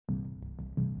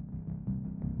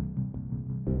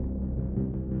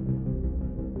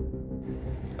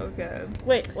Okay.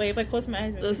 Wait, if I close my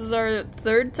eyes. This is our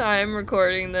third time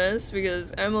recording this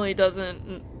because Emily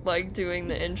doesn't like doing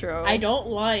the intro. I don't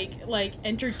like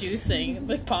introducing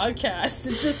the podcast.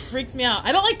 It just freaks me out.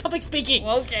 I don't like public speaking.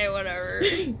 Okay, whatever.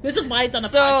 This is why it's on a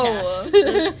podcast.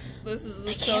 this is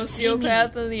the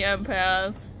sociopath and the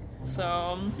empath.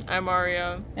 So, I'm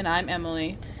Aria. And I'm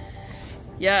Emily.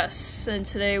 Yes, and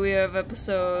today we have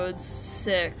episode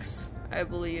 6, I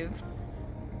believe.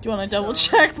 Do you want to double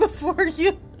check before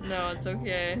you... No, it's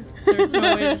okay. There's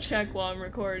no way to check while I'm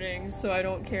recording, so I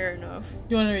don't care enough.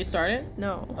 You want to restart it?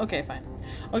 No. Okay, fine.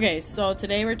 Okay, so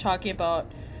today we're talking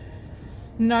about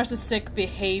narcissistic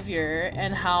behavior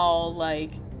and how,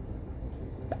 like,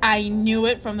 I knew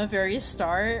it from the very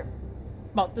start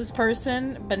about this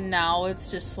person, but now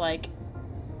it's just, like,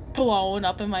 blown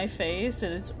up in my face,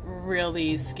 and it's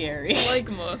really scary. Like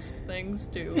most things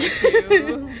do with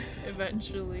you,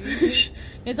 eventually.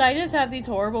 Is I just have these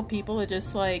horrible people that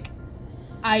just, like,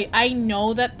 I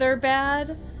know that they're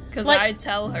bad. Because like, I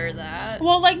tell her that.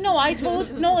 Well, like, no, I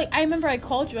remember I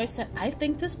called you, I said, I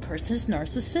think this person's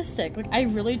narcissistic. Like, I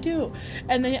really do.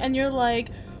 And you're like,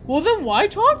 well, then why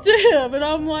talk to him? And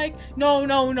I'm like, no.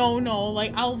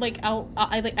 Like,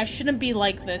 I shouldn't be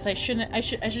like this. I should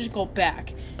just go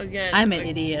back. Again, I'm an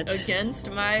idiot. Against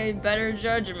my better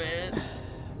judgment.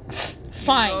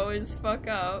 Fine. You always fuck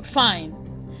up. Fine.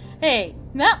 Hey,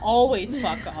 not always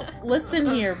fuck up.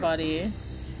 Listen here, buddy.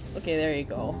 Okay, there you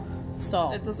go.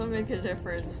 So it doesn't make a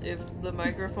difference if the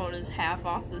microphone is half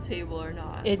off the table or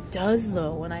not. It does,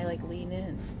 though, when I, like, lean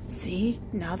in. See?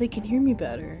 Now they can hear me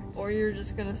better. Or you're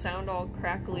just gonna sound all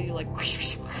crackly, like...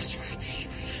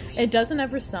 It doesn't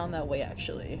ever sound that way,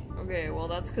 actually. Okay, well,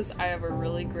 that's because I have a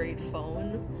really great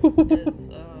phone. It's,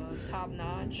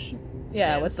 top-notch.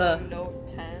 Yeah, Samsung with the... Note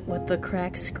 10. With the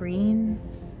cracked screen?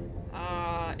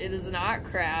 It is not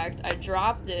cracked. I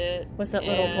dropped it. What's that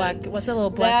little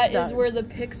black That is where the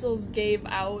pixels gave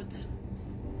out.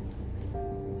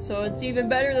 So it's even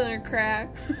better than a crack.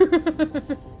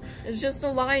 It's just a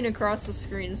line across the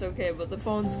screen. It's okay, but the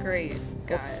phone's great,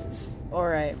 guys.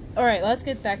 Alright, let's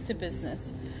get back to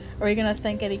business. Are you gonna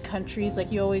thank any countries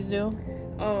like you always do?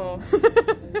 Oh.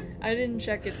 I didn't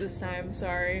check it this time,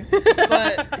 sorry.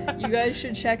 But you guys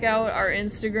should check out our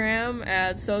Instagram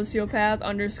at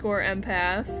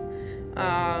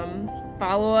sociopath_empath.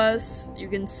 Follow us. You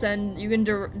can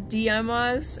DM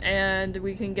us, and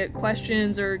we can get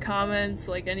questions or comments,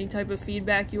 like any type of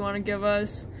feedback you want to give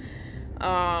us.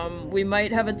 We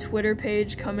might have a Twitter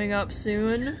page coming up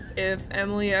soon if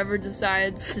Emily ever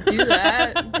decides to do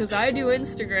that, because I do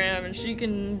Instagram and she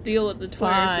can deal with the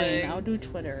Twitter thing. I'll do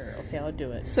Twitter. Okay, I'll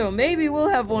do it. So maybe we'll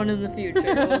have one in the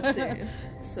future. We'll see.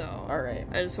 So, alright.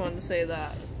 I just wanted to say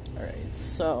that. Alright,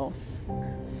 so...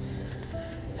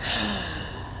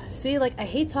 See, like, I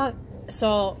hate talk...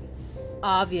 So,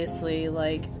 obviously,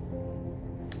 like...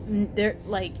 There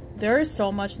is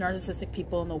so much narcissistic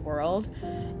people in the world,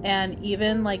 and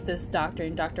even, like, this doctor,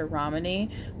 Dr. Ramani,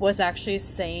 was actually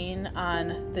saying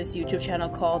on this YouTube channel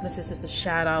called, this is just a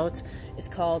shout out, it's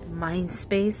called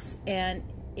Mindspace, and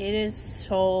it is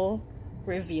so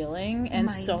revealing, and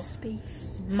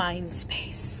Mindspace.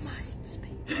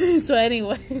 So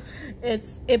anyway,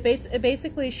 it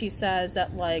basically, she says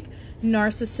that, like,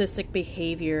 narcissistic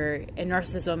behavior and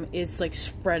narcissism is, like,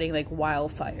 spreading like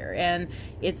wildfire, and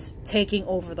it's taking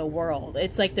over the world.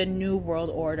 It's like the new world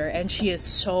order, and she is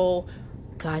so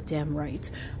goddamn right.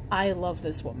 I love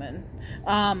this woman.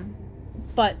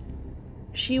 But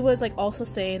she was, like, also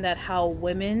saying that how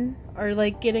women are,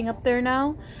 like, getting up there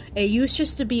now. It used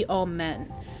just to be all men,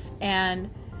 and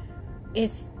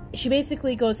she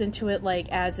basically goes into it, like,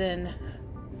 as in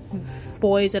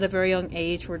boys at a very young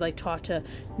age were, like, taught to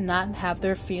not have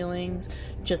their feelings,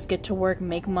 just get to work,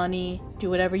 make money, do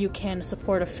whatever you can to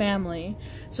support a family.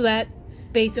 So that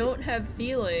basically... Don't have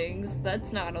feelings.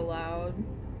 That's not allowed.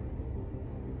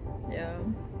 Yeah.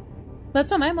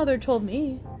 That's what my mother told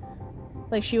me.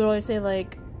 Like, she would always say,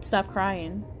 like, stop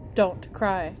crying. Don't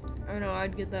cry. I know,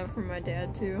 I'd get that from my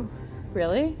dad, too.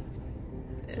 Really?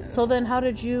 Yeah. So then how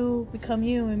did you become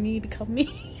you and me become me?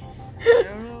 I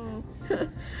don't know.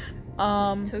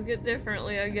 Took it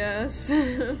differently, I guess.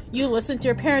 You listened to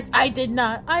your parents. I did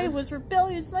not. I was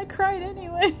rebellious and I cried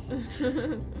anyway.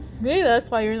 Maybe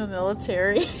that's why you're in the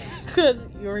military. Because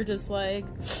you were just like,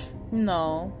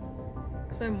 no.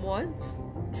 Because I'm what?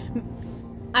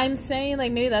 I'm saying,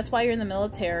 like, maybe that's why you're in the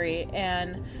military.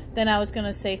 And then I was going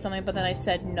to say something, but then I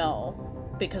said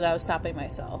no. Because I was stopping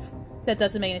myself. That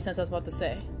doesn't make any sense what I was about to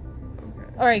say.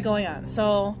 Okay. Alright, going on.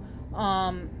 So,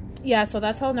 yeah, so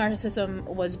that's how narcissism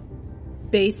was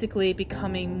basically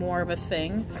becoming more of a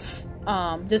thing.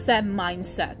 just that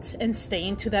mindset, and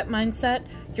staying to that mindset,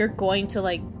 you're going to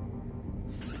like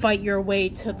fight your way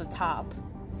to the top,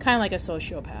 kind of like a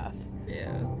sociopath.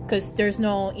 Yeah. Because there's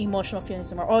no emotional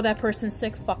feelings anymore. Oh, that person's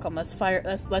sick. Fuck them. Let's fire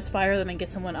them and get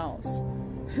someone else.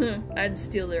 I'd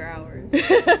steal their hours.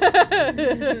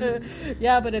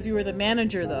 Yeah, but if you were the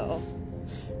manager, though.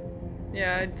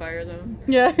 Yeah, I'd fire them.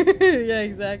 Yeah, yeah,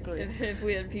 exactly. If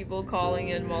we had people calling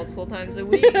in multiple times a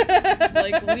week,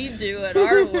 like we do at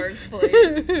our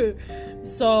workplace,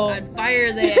 so I'd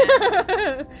fire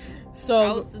them.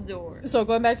 So out the door. So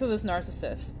going back to this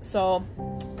narcissist. So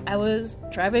I was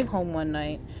driving home one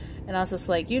night, and I was just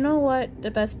like, you know what?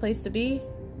 The best place to be?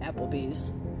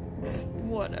 Applebee's.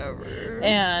 Whatever.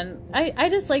 And I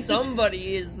just like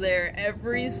somebody is there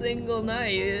every single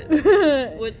night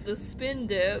with the spin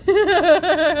dip.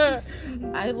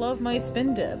 I love my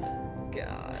spin dip.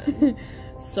 God.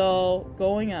 So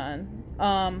going on,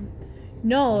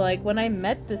 no, like when I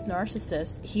met this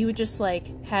narcissist, he would just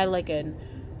like had like an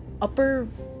upper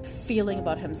feeling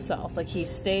about himself. Like he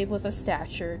stayed with a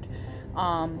statured.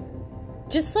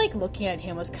 Just like looking at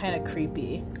him was kind of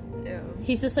creepy. Yeah.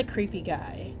 He's just a creepy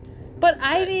guy. But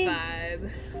I mean, vibe.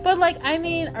 But like, I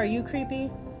mean, are you creepy?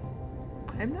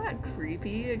 I'm not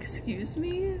creepy, excuse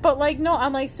me? But like, no,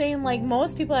 I'm like saying like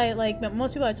most people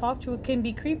I talk to can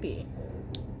be creepy.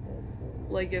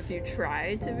 Like if you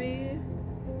try to be?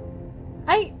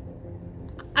 I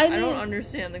mean, don't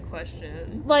understand the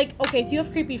question. Like, okay, do you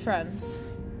have creepy friends?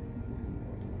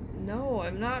 No,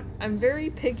 I'm not. I'm very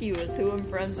picky with who I'm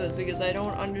friends with because I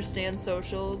don't understand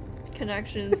social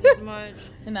connections as much.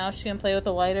 And now she's gonna play with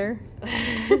the lighter.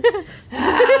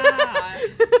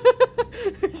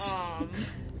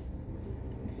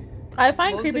 I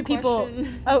find creepy people.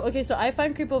 Oh, okay. So I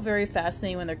find people very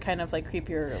fascinating when they're kind of like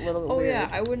creepy or a little bit weird. Yeah,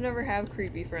 I would never have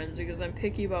creepy friends because I'm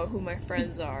picky about who my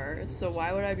friends are. So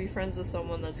why would I be friends with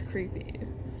someone that's creepy?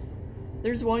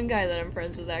 There's one guy that I'm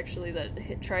friends with actually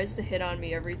that tries to hit on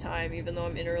me every time, even though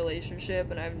I'm in a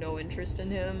relationship and I have no interest in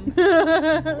him,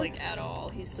 like at all.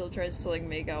 He still tries to like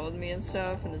make out with me and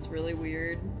stuff, and it's really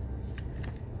weird.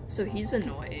 So he's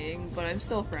annoying, but I'm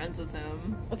still friends with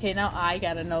him. Okay, now I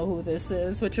gotta know who this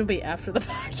is, which will be after the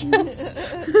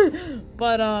podcast.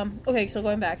 But okay, so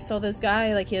going back, so this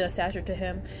guy, like, he had a stature to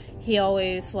him. He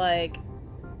always like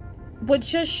would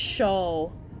just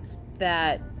show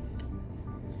that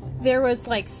there was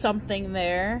like something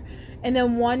there. And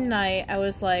then one night I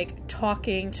was like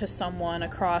talking to someone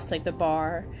across like the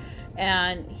bar,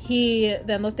 and he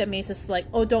then looked at me and says like,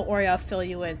 oh, don't worry, I'll fill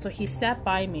you in. So he sat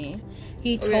by me.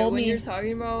 He told me, when you're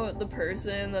talking about the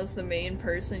person that's the main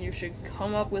person, you should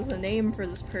come up with a name for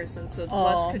this person so it's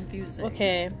less confusing.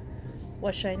 Okay,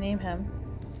 what should I name him?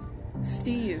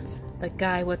 Steve. The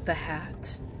guy with the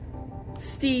hat.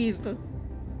 Steve.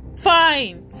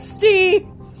 Fine, Steve.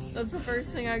 That's the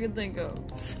first thing I could think of.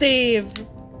 Steve.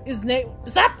 His name.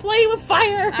 Stop playing with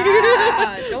fire!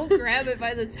 Don't grab it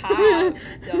by the top,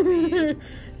 dummy.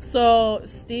 So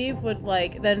Steve would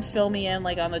like then fill me in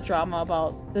like on the drama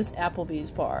about this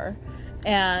Applebee's bar,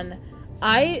 and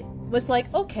I was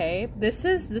like, okay, this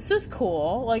is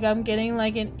cool. Like I'm getting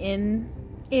like an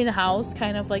in-house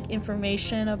kind of like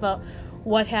information about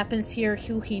what happens here,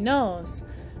 who he knows.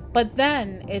 But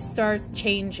then it starts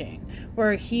changing,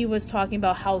 where he was talking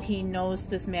about how he knows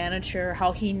this manager,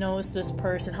 how he knows this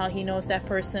person, how he knows that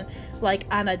person, like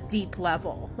on a deep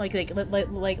level.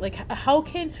 Like how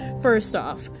can, first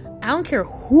off, I don't care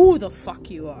who the fuck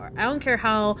you are. I don't care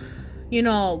how,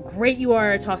 great you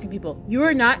are at talking to people. You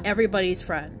are not everybody's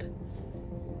friend.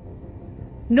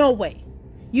 No way.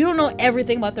 You don't know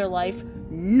everything about their life.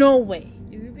 No way.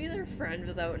 You could be their friend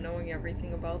without knowing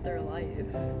everything about their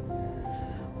life.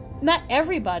 Not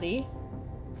everybody.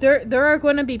 There are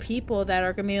going to be people that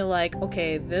are going to be like,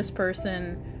 okay, this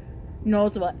person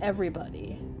knows about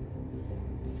everybody.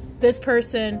 This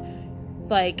person,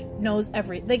 like, knows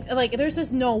like there's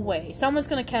just no way. Someone's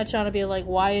going to catch on and be like,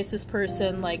 why is this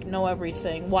person, like, know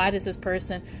everything? Why does this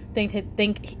person think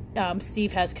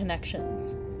Steve has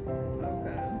connections?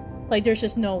 Okay. Like, there's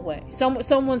just no way.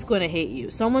 Someone's going to hate you.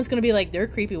 Someone's going to be like, they're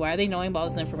creepy. Why are they knowing about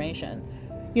this information?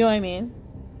 You know what I mean?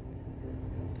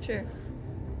 Sure.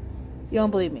 You don't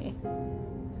believe me?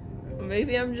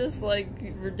 Maybe I'm just like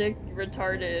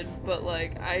retarded, but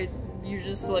like you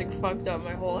just like fucked up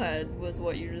my whole head with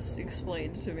what you just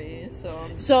explained to me, so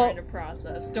I'm trying to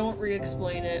process. Don't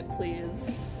re-explain it,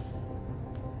 please.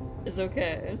 It's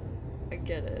okay. I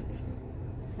get it.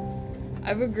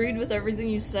 I've agreed with everything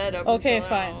you said up until now,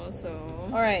 fine. So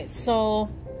alright, so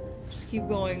just keep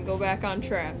going. Go back on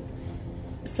track.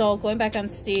 So going back on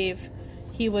Steve,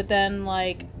 he would then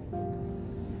like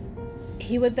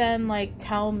he would then, like,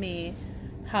 tell me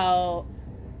how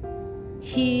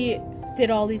he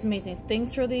did all these amazing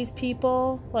things for these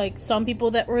people, like, some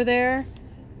people that were there,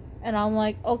 and I'm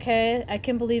like, okay, I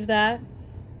can believe that,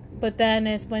 but then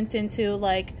it went into,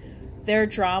 like, their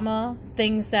drama,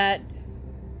 things that,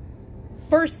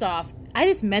 first off, I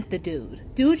just met the dude.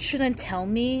 Dude shouldn't tell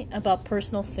me about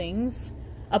personal things,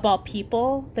 about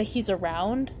people that he's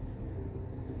around.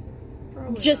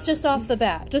 Just off the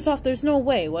bat. There's no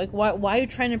way. Like, why are you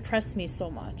trying to impress me so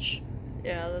much?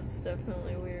 Yeah, that's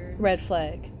definitely weird. Red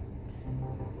flag.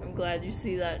 I'm glad you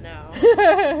see that now.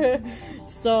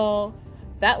 So,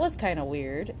 that was kind of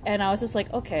weird. And I was just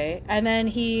like, okay. And then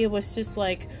he was just,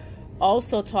 like,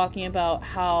 also talking about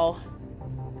how...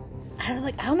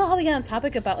 I don't know how we got on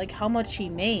topic about, like, how much he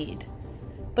made.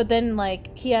 But then,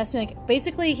 like, he asked me, like,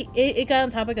 basically, it got on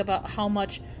topic about how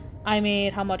much I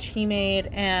made, how much he made,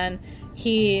 and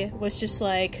he was just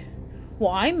like,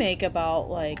 well, I make about,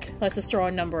 like, let's just throw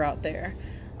a number out there,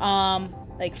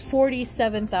 like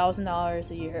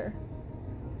 $47,000 a year.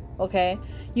 Okay?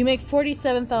 You make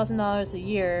 $47,000 a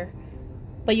year,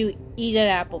 but you eat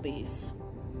at Applebee's.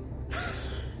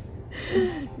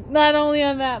 Not only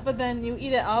on that, but then you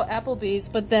eat at Applebee's,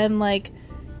 but then, like,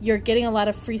 you're getting a lot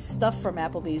of free stuff from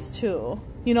Applebee's, too.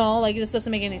 You know, like, this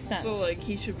doesn't make any sense. So, like,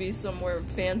 he should be somewhere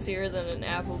fancier than an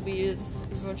Applebee's,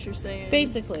 is what you're saying?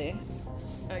 Basically.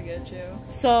 I get you.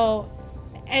 So,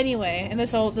 anyway, and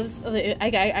I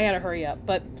gotta hurry up,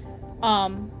 but,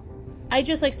 I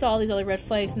just, like, saw all these other red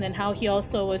flags, and then how he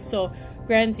also was so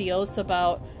grandiose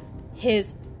about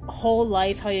his whole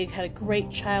life, how he had a great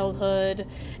childhood,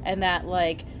 and that,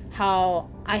 like, how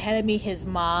I had to meet his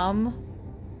mom.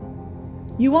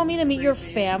 You want me to meet your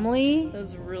family?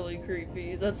 That's really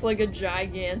creepy. That's like a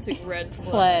gigantic red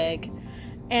flag.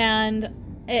 And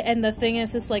the thing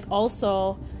is, it's like,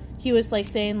 also, he was, like,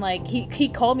 saying, like, he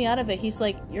called me out of it. He's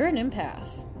like, you're an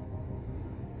empath.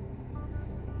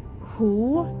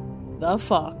 Who the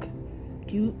fuck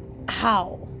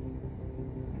how?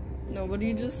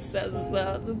 Nobody just says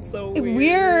that. That's so weird.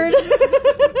 Weird.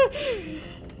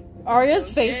 Arya's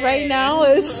face right now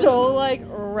is so, like,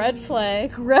 red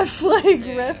flag.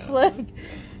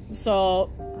 So,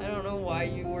 I don't know why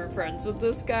you were friends with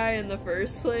this guy in the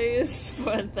first place,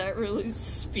 but that really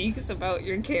speaks about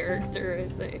your character, I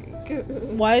think.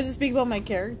 Why does it speak about my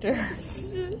character?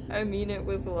 I mean it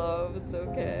with love. It's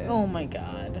okay. Oh my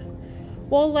god.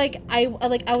 Well, like, I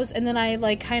was, and then I,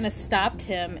 like, kind of stopped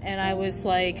him, and I was,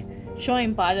 like,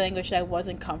 showing body language that I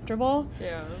wasn't comfortable.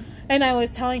 Yeah. And I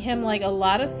was telling him, like, a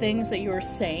lot of things that you were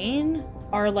saying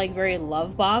are, like, very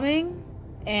love-bombing.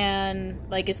 And,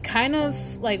 like, it's kind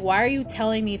of, like, why are you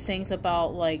telling me things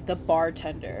about, like, the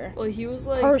bartender? Well, he was,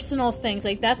 like... Personal things.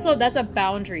 Like, that's a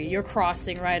boundary you're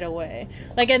crossing right away.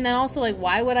 Like, and then also, like,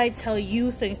 why would I tell you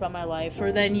things about my life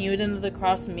for then you to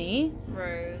cross me?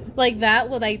 Right. Like, that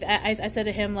would, like, I said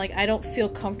to him, like, I don't feel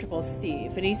comfortable,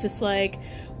 Steve. And he's just like,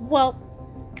 well...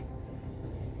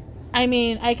 I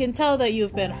mean, I can tell that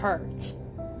you've been hurt.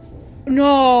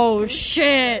 No,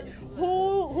 shit.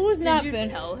 Who's not been... Did you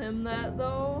tell him that,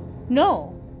 though?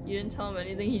 No. You didn't tell him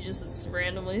anything? He just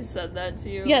randomly said that to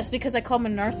you? Yes, because I call him a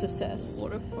narcissist.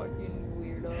 What a fucking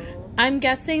weirdo. I'm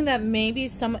guessing that maybe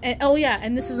some... oh, yeah,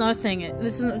 and this is another thing.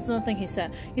 This is another thing he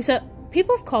said. He said,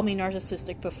 people have called me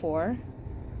narcissistic before.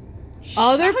 Shocking.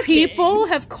 Other people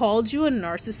have called you a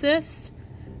narcissist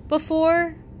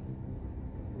before?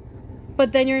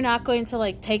 But then you're not going to,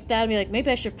 like, take that and be like, maybe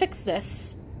I should fix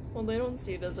this. Well, they don't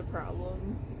see it as a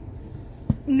problem.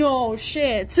 No,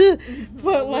 shit.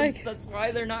 But, like... That's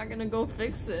why they're not gonna go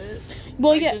fix it.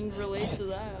 Well, I yeah. didn't relate to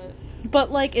that.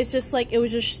 But, like, it's just, like, it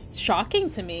was just shocking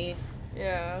to me.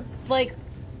 Yeah. Like,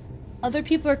 other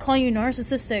people are calling you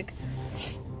narcissistic.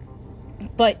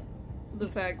 But... The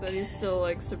fact that he's still,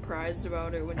 like, surprised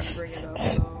about it when you bring it up,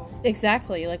 though.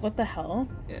 Exactly. Like, what the hell?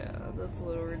 Yeah, that's a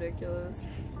little ridiculous.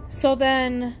 So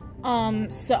then,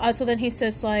 so then he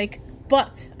says, like,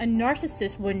 but a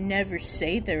narcissist would never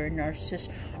say they're a narcissist.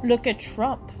 Look at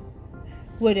Trump.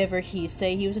 Would ever he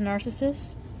say he was a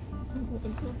narcissist? What the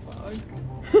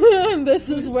fuck? This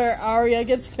is where Arya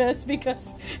gets pissed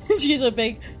because she's a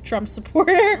big Trump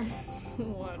supporter.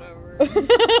 Whatever.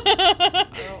 I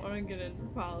don't want to get into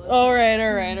politics.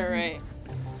 Alright.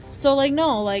 So, like,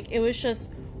 no, like, it was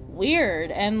just weird,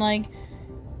 and, like,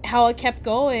 how it kept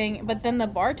going, but then the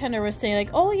bartender was saying,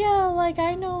 like, oh yeah, like,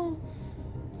 I know,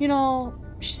 you know,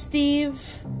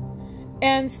 Steve,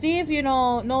 and Steve, you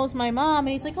know, knows my mom,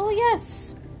 and he's like, oh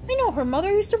yes, I know her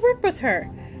mother, used to work with her,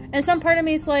 and some part of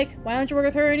me is like, why don't you work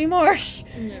with her anymore?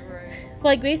 Yeah, right.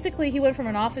 Like, basically, he went from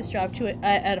an office job to an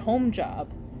at-home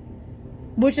job.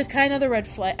 which is kind of the red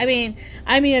flag. I mean,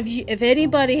 if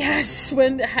anybody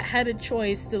had a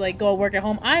choice to like go work at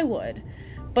home, I would.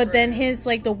 But then his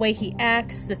like the way he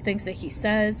acts, the things that he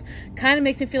says, kind of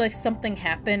makes me feel like something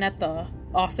happened at the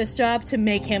office job to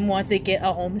make him want to get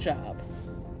a home job.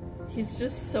 He's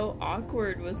just so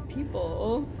awkward with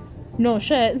people. No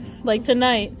shit, like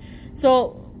tonight.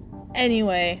 So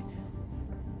anyway,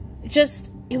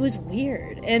 it was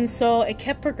weird, and so it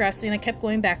kept progressing. I kept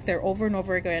going back there over and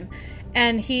over again,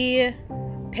 and he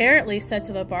apparently said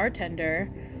to the bartender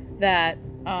that,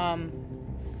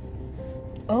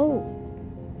 oh,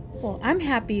 well, I'm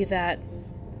happy that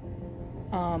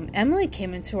Emily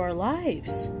came into our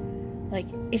lives. Like,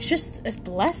 it's just a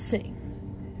blessing.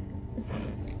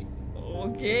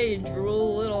 Okay,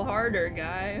 drool a little harder,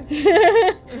 guy.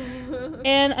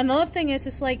 And another thing is,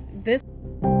 it's like this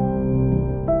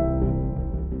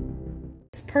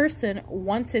person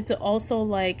wanted to also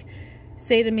like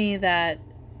say to me that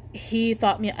I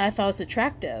thought I was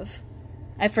attractive.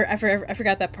 I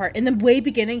forgot that part. In the way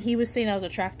beginning, he was saying I was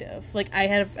attractive. Like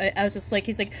I was just like,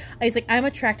 he's like I'm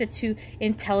attracted to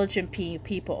intelligent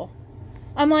people.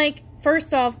 I'm like,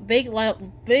 first off, big love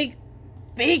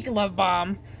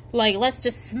bomb. Like, let's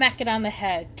just smack it on the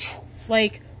head.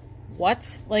 Like,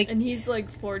 what? Like, and he's like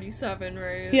 47,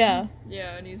 right? Yeah.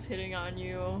 Yeah, and he's hitting on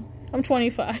you. I'm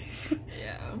 25.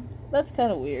 Yeah. That's kind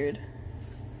of weird.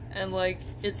 And like,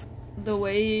 it's the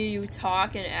way you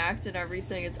talk and act and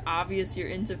everything, it's obvious you're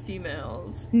into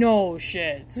females. No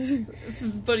shit.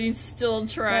 But he's still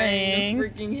trying to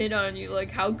freaking hit on you.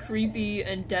 Like, how creepy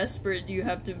and desperate do you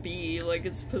have to be? Like,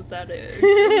 it's pathetic.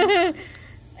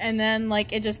 And then,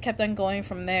 like, it just kept on going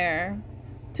from there.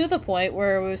 To the point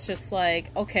where it was just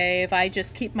like, okay, if I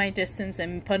just keep my distance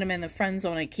and put him in the friend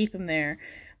zone and keep him there,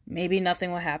 maybe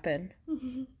nothing will happen.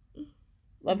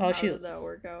 Love how did that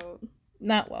work out?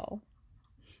 Not well.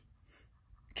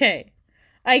 Okay.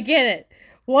 I get it.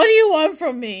 What do you want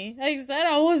from me? I said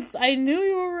I knew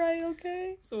you were right,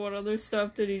 okay? So what other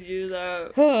stuff did he do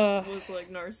that was,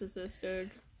 like, narcissistic?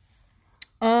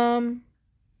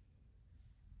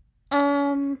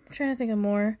 Trying to think of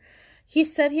more. He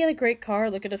said he had a great car.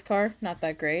 Look at his car. Not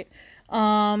that great.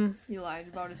 He lied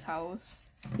about his house.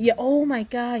 Yeah, oh my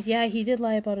god. Yeah, he did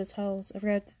lie about his house. I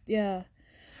forgot. Yeah.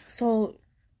 So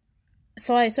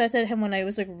I said to him when it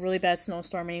was like a really bad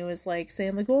snowstorm, and he was like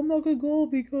saying like, "Oh, I'm not gonna go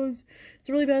because it's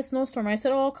a really bad snowstorm." I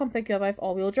said, "Oh, I'll come pick you up. I have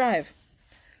all-wheel drive."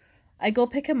 I go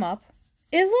pick him up.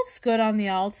 It looks good on the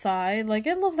outside. Like,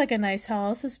 it looked like a nice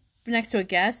house. It's next to a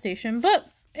gas station, but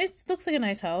it looks like a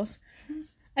nice house.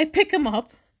 I pick him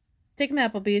up, take him to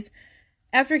Applebee's.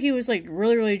 After he was like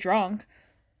really, really drunk,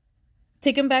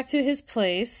 take him back to his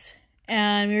place,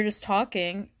 and we were just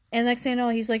talking. And next thing you know,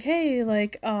 he's like, "Hey,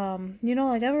 like, like, I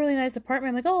have a really nice apartment."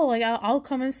 I'm like, "Oh, like, I'll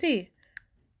come and see."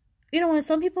 You know, when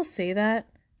some people say that,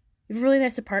 "You have a really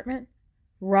nice apartment,"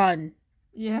 run.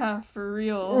 Yeah, for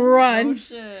real. Run. Oh,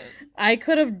 shit. I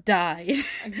could have died.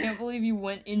 I can't believe you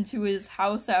went into his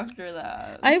house after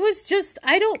that. I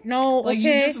don't know, like,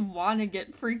 okay? You just want to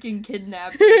get freaking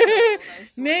kidnapped.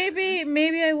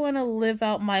 Maybe I want to live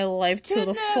out my life to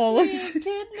the fullest.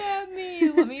 Kidnap me!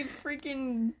 Let me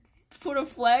freaking put a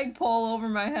flagpole over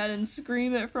my head and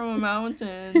scream it from a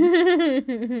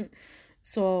mountain.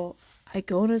 So, I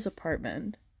go to his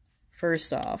apartment.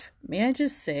 First off, may I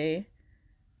just say,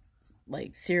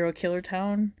 like, serial killer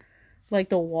town? Like,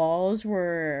 the walls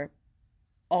were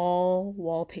all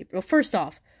wallpaper. Well, first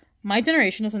off, my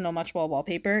generation doesn't know much about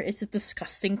wallpaper. It's a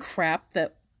disgusting crap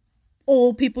that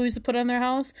old people used to put on their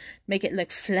house. Make it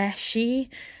look flashy.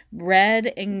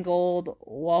 Red and gold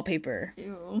wallpaper.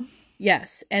 Ew.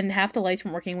 Yes, and half the lights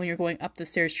weren't working when you're going up the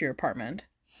stairs to your apartment.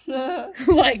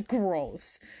 Like,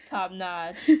 gross. Top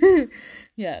notch.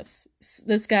 Yes.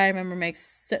 This guy, I remember,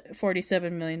 makes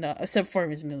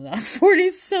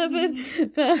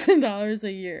 $47,000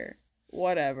 a year.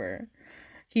 Whatever.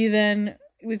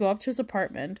 We go up to his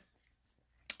apartment.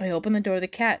 I open the door. The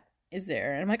cat is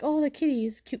there. And I'm like, "Oh, the kitty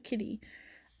is a cute kitty."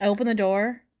 I open the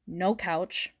door. No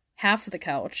couch. Half of the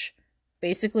couch.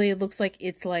 Basically, it looks like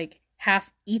it's, like,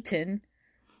 half eaten.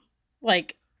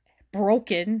 Like,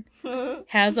 broken.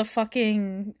 Has a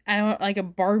fucking, like a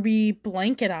Barbie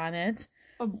blanket on it.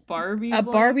 A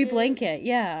Barbie blanket,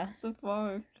 yeah. The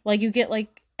fuck? Like, you get,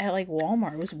 like, at, like,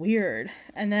 Walmart. It was weird.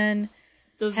 And then...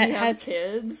 Does he have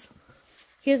kids?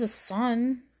 He has a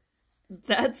son.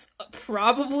 That's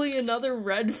probably another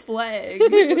red flag.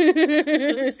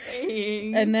 Just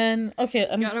saying. And then, okay,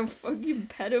 got a fucking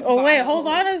pedophile. Oh wait, hold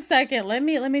on a second. Let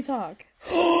me talk.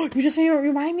 You just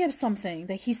remind me of something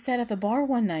that he said at the bar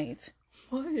one night.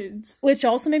 What? Which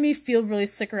also made me feel really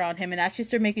sick around him, and actually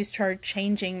started making me start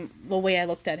changing the way I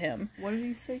looked at him. What did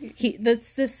he say?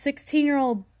 This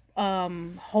 16-year-old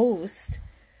host.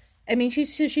 I mean,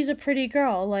 she's a pretty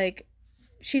girl. Like,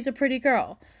 she's a pretty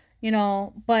girl, you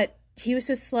know. But he was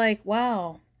just like,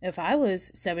 wow, if I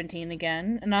was 17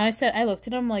 again, and I looked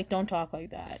at him like, don't talk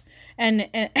like that, and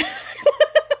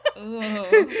oh,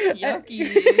 yucky.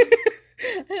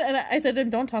 And I said to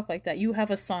him, don't talk like that. You have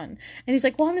a son. And he's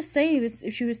like, well, I'm just saying,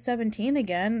 if she was 17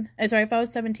 again. Sorry, if I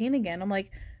was 17 again. I'm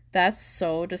like, that's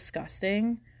so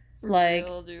disgusting. For like,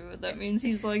 real, dude. That means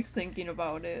he's, like, thinking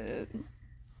about it.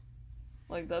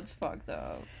 Like, that's fucked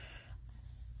up.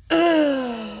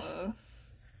 I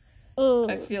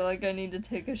feel like I need to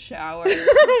take a shower.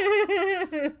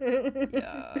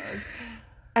 Yeah.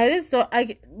 I just don't.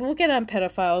 We'll get on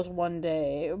pedophiles one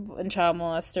day and child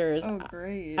molesters. Oh,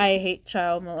 great! I hate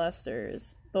child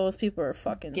molesters. Those people are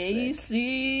fucking Gacy.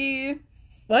 Sick.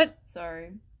 What?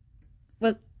 Sorry.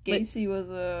 What? Gacy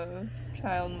was a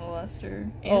child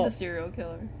molester and a serial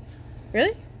killer.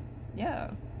 Really?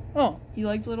 Yeah. Oh. He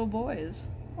liked little boys.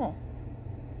 Oh.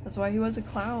 That's why he was a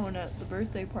clown at the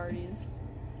birthday parties.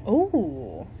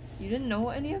 Oh. You didn't know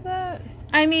any of that?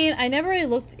 I mean, I never really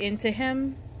looked into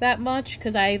him that much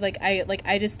because I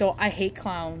just don't. I hate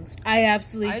clowns. I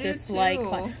absolutely dislike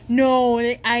clowns. No,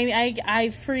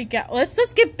 I freak out.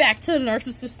 Let's get back to the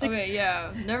narcissistic. Okay,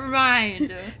 yeah. Never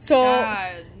mind. So,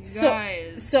 God, you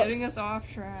guys, getting us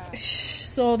off track.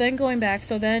 So then going back,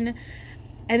 and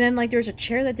then like there was a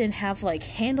chair that didn't have like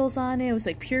handles on it. It was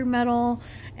like pure metal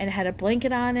and it had a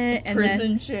blanket on it. And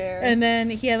prison chair. And then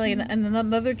he had like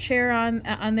another chair on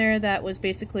there that was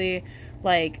basically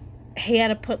like. He had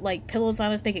to put, like, pillows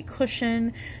on it to make it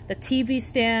cushion. The TV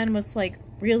stand was, like,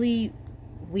 really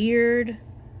weird.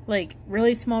 Like,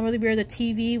 really small, really weird. The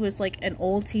TV was, like, an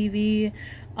old TV.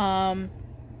 The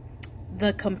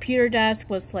computer desk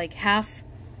was, like, half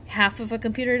of a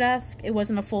computer desk. It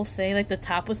wasn't a full thing. Like, the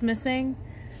top was missing.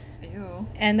 Ew.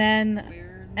 And then...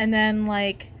 Weird. And then,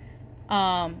 like,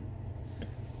 I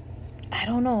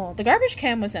don't know. The garbage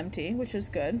can was empty, which was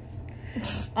good.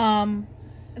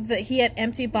 He had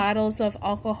empty bottles of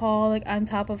alcohol like on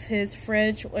top of his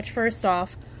fridge. Which, first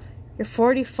off, you're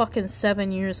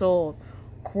 47 years old.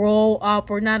 Grow up.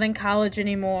 We're not in college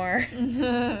anymore.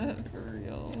 For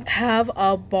real. Have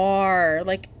a bar.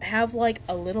 Like, have like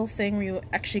a little thing where you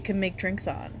actually can make drinks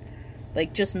on.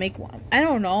 Like, just make one. I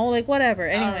don't know. Like, whatever.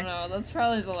 Anyway. I don't know. That's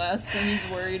probably the last thing he's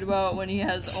worried about when he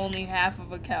has only half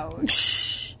of a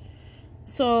couch.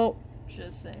 So.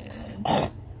 Just saying.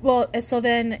 Well, so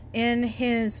then in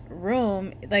his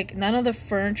room, like, none of the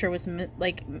furniture was,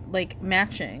 like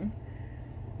matching.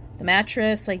 The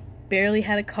mattress, like, barely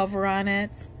had a cover on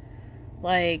it.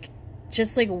 Like,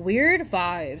 just, like, weird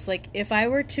vibes. Like, if I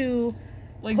were to...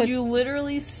 Like, you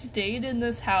literally stayed in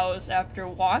this house after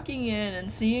walking in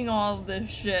and seeing all of this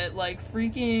shit. Like,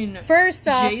 freaking... First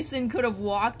off... Jason could have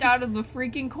walked out of the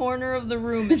freaking corner of the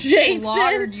room and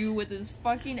slaughtered you with his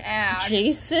fucking axe.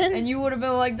 Jason? And you would have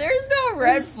been like, there's no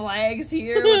red flags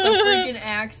here with the freaking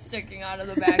axe sticking out of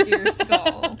the back of your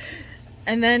skull.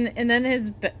 And then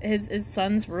his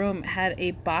son's room had a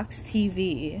box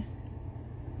TV.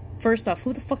 First off,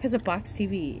 who the fuck has a box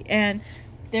TV? And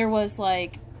there was,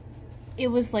 like... It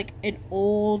was, like, an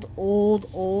old,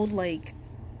 like,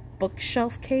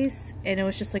 bookshelf case, and it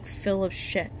was just, like, full of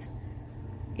shit.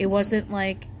 It wasn't,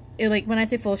 like, when I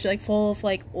say full of shit, like, full of,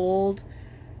 like, old,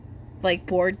 like,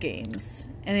 board games.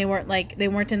 And they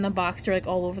weren't in the box, they're, like,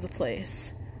 all over the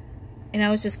place. And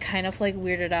I was just kind of, like,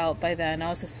 weirded out by then. I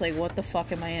was just like, what the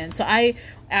fuck am I in? So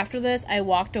after this, I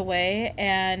walked away,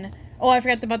 and, I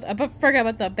forgot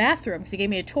about the bathroom, because he gave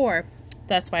me a tour.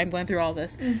 That's why I'm going through all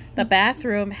this. The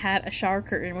bathroom had a shower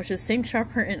curtain, which is the same shower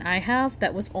curtain I have,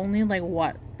 that was only, like,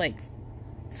 what? Like,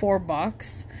 $4.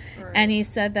 Right. And he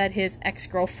said that his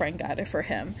ex-girlfriend got it for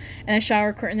him. And the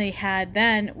shower curtain they had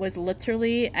then was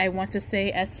literally, I want to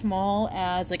say, as small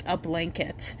as, like, a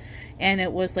blanket. And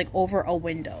it was, like, over a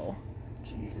window.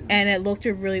 Jeez. And it looked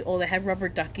really old. It had rubber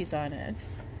duckies on it.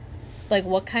 Like,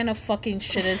 what kind of fucking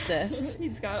shit is this?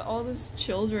 He's got all this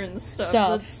children's stuff.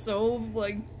 That's so,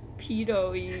 like...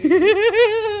 pedo-y.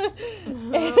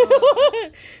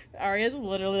 Arya's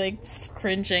literally, like,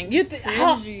 cringing.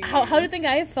 How do you think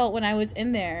I felt when I was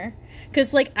in there?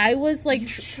 Because, like, I was, like... You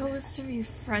chose to be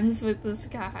friends with this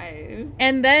guy.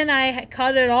 And then I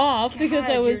cut it off because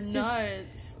I was you're just...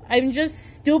 nuts. I'm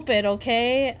just stupid,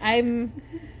 okay? I'm...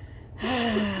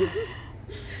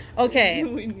 Okay.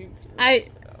 We need to...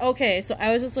 Okay, so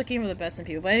I was just looking for the best in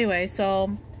people. But anyway,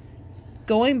 so...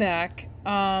 Going back,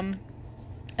 I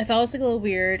thought it was, like, a little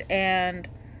weird, and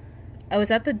I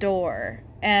was at the door,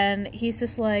 and he's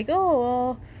just like, oh,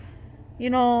 well, you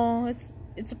know, it's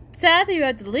sad that you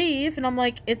had to leave. And I'm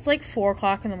like, it's like 4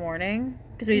 o'clock in the morning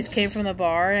because we just came from the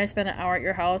bar and I spent an hour at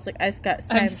your house. Like,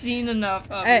 I've seen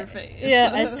enough of your face.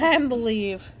 Yeah, it's time to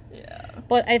leave. Yeah.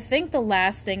 But I think the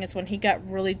last thing is when he got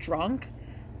really drunk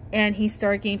and he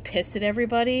started getting pissed at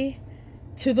everybody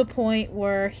to the point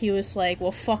where he was like,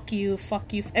 well, fuck you.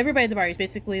 Everybody at the bar, he's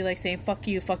basically like saying, fuck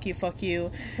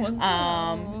you.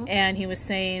 And he was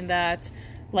saying that,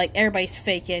 like, everybody's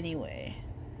fake anyway.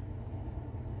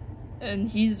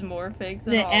 And he's more fake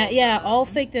than all of them. Yeah, all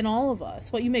fake than all of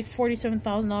us. What, you make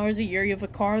 $47,000 a year, you have a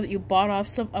car that you bought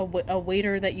off a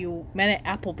waiter that you met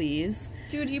at Applebee's.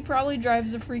 Dude, he probably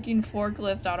drives a freaking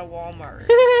forklift out of Walmart.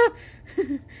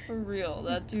 For real,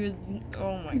 that dude,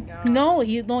 oh my god. No,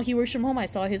 he works from home. I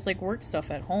saw his, like, work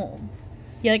stuff at home.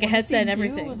 He had, like, a headset and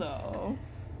everything. What does he do, though?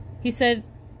 He said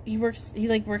he works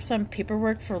on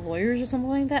paperwork for lawyers or something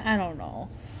like that. I don't know.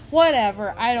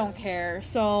 Whatever, I don't care.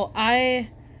 So,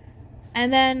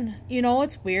 and then, you know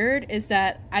what's weird is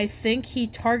that I think he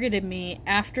targeted me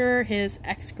after his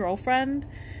ex-girlfriend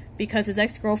because his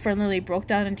ex-girlfriend literally broke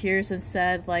down in tears and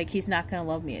said, like, he's not going to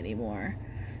love me anymore.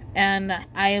 And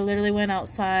I literally went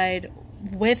outside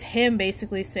with him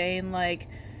basically saying, like,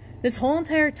 this whole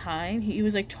entire time he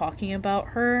was, like, talking about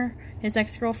her, his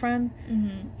ex-girlfriend.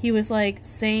 Mm-hmm. He was, like,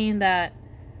 saying that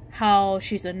how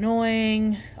she's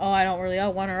annoying. Oh, I don't really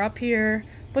want her up here.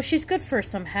 But she's good for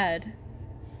some head.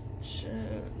 Shit.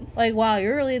 Like, wow,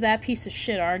 you're really that piece of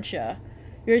shit, aren't you?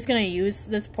 You're just gonna use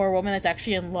this poor woman that's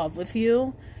actually in love with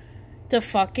you to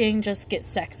fucking just get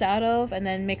sex out of and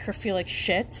then make her feel like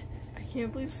shit? I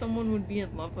can't believe someone would be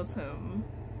in love with him.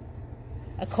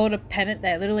 A codependent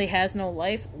that literally has no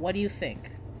life? What do you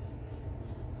think?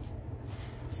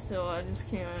 Still, I just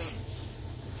can't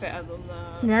fathom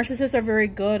that. Narcissists are very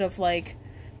good of, like,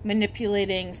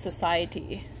 manipulating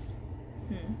society.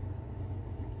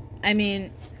 I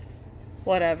mean,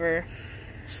 whatever.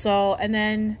 So,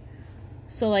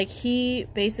 like, he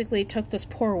basically took this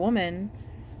poor woman,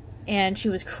 and she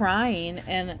was crying,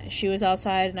 and she was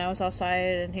outside, and I was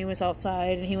outside, and he was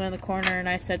outside, and he went in the corner, and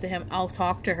I said to him, I'll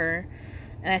talk to her.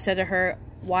 And I said to her,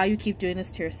 why you keep doing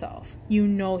this to yourself? You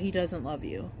know he doesn't love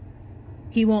you.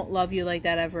 He won't love you like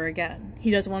that ever again. He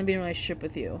doesn't want to be in a relationship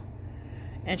with you.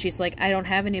 And she's like, I don't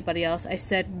have anybody else. I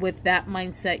said, with that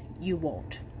mindset, you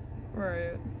won't.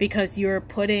 Right. Because you're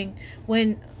putting,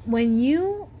 when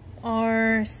you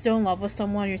are still in love with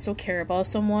someone, you still care about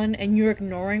someone, and you're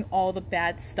ignoring all the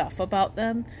bad stuff about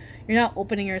them, you're not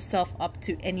opening yourself up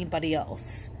to anybody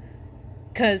else.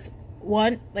 Because,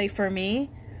 one, like, for me,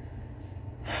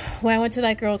 when I went to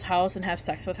that girl's house and have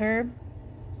sex with her,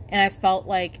 and I felt,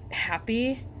 like,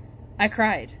 happy, I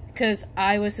cried. Because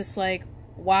I was just like,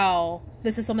 wow,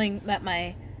 this is something that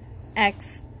my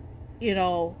ex, you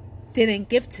know, didn't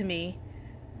give to me.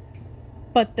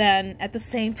 But then at the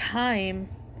same time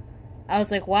I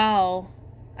was like, wow,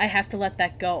 I have to let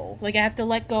that go. Like, I have to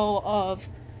let go of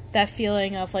that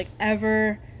feeling of, like,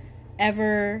 ever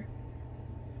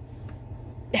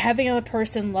having another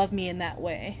person love me in that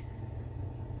way.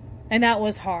 And that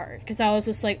was hard because I was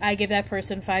just like, I gave that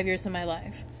person 5 years of my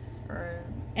life. Right.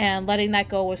 And letting that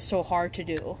go was so hard to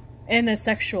do in a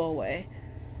sexual way.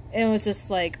 It was just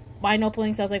like mind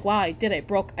openings. I was like, wow, I did it.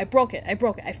 I broke it.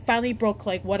 I finally broke,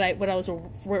 like, what I was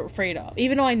afraid of.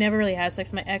 Even though I never really had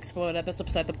sex with my ex, but that's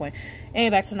beside the point. Anyway,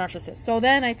 back to narcissist. So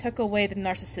then I took away the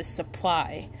narcissist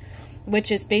supply,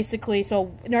 which is basically,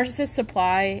 so narcissist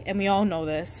supply, and we all know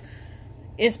this,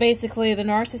 is basically the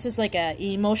narcissist is like an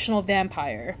emotional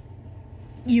vampire.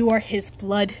 You are his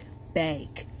blood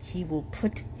bag. He will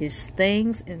put his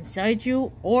things inside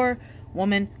you, or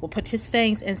woman will put his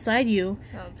fangs inside you.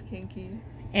 Sounds kinky.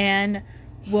 And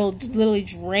will literally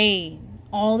drain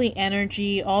all the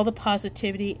energy, all the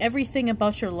positivity, everything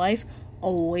about your life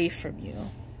away from you.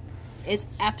 It's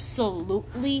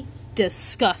absolutely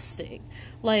disgusting.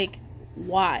 Like,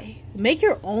 why? Make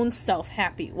your own self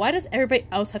happy. Why does everybody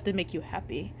else have to make you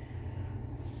happy?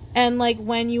 And, like,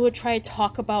 when you would try to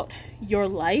talk about your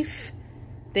life,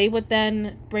 they would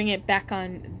then bring it back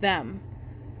on them.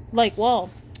 Like, well,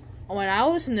 when I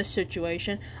was in this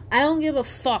situation, I don't give a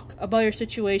fuck about your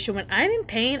situation. When I'm in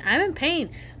pain, I'm in pain.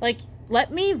 Like, let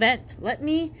me vent. Let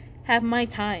me have my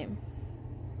time.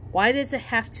 Why does it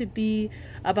have to be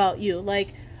about you?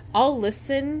 Like, I'll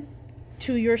listen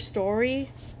to your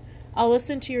story. But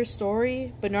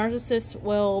narcissists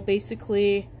will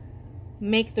basically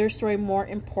make their story more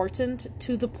important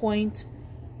to the point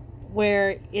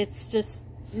where it's just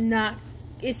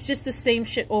the same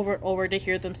shit over and over to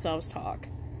hear themselves talk.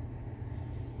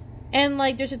 And,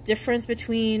 like, there's a difference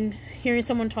between hearing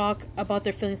someone talk about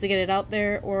their feelings to get it out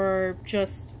there or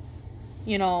just,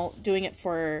 you know, doing it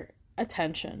for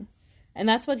attention. And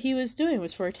that's what he was doing,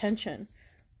 was for attention.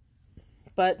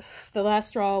 But the last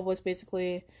straw was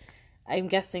basically, I'm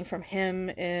guessing from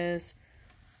him, is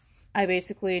I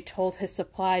basically told his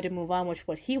supply to move on with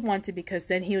what he wanted, because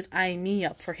then he was eyeing me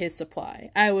up for his supply.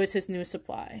 I was his new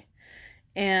supply.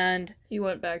 And he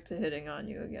went back to hitting on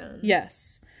you again.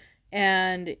 Yes.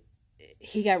 And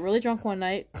he got really drunk one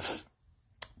night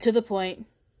to the point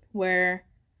where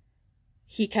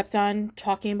he kept on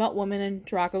talking about women in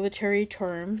derogatory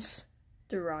terms.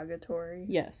 Derogatory?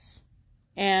 Yes.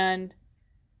 And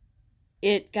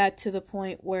it got to the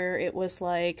point where it was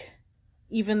like,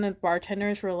 even the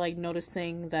bartenders were like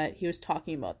noticing that he was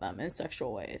talking about them in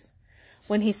sexual ways,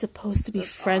 when he's supposed to be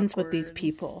friends with these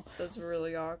people. That's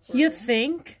really awkward. You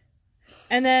think?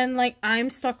 And then, like, I'm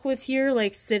stuck with here,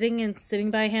 like,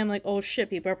 sitting by him, like, oh shit,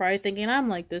 people are probably thinking I'm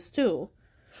like this too.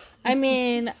 I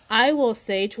mean, I will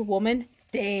say to a woman,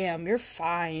 damn, you're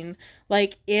fine.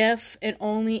 Like, if and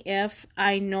only if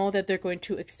I know that they're going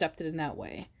to accept it in that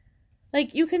way.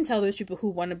 Like, you can tell there's people who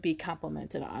want to be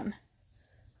complimented on.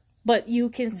 But you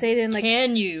can say it in, like...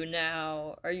 Can you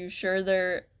now? Are you sure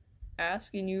they're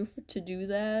asking you to do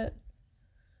that?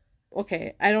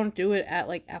 Okay, I don't do it at,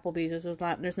 like, Applebee's. There's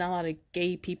not a lot of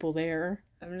gay people there.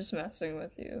 I'm just messing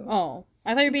with you. Oh,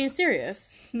 I thought you were being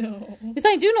serious. No. Because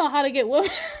I do know how to get women.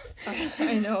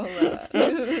 I know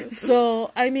that.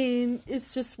 So, I mean,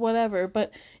 it's just whatever.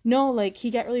 But, no, like, he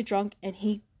got really drunk, and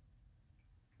he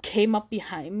came up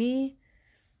behind me,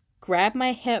 grabbed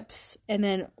my hips, and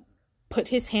then put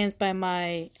his hands by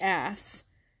my ass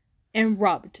and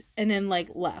rubbed, and then, like,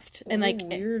 left. And, like,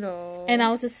 weirdo. And I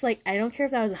was just like, I don't care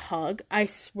if that was a hug. I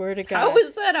swear to God. How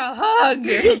is that a hug?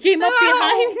 He came up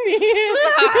behind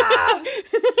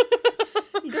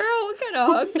me. Girl, what kind of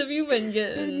hugs have you been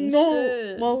getting? No.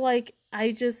 Shit. Well, like,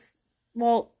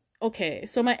 okay.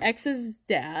 So my ex's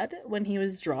dad, when he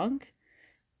was drunk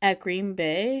at Green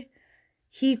Bay,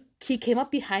 he came up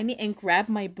behind me and grabbed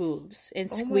my boobs and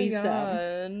squeezed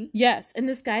them. Yes. And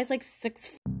this guy's like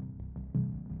 6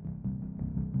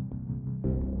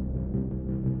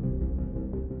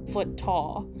 foot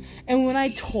tall. And when I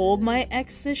told my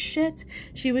ex this shit,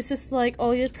 she was just like,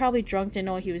 oh, he was probably drunk, didn't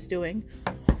know what he was doing.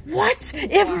 What? Wow.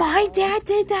 If my dad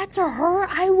did that to her,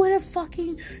 I would have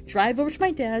fucking drive over to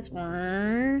my dad's.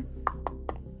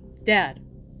 Dad.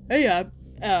 Hey,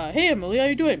 hey Emily, how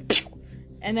you doing?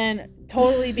 And then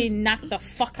totally be knocked the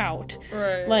fuck out.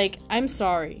 Right. Like, I'm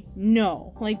sorry.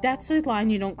 No. Like, that's a line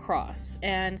you don't cross.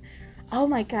 And oh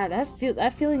my God,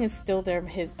 that feeling is still there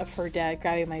of her dad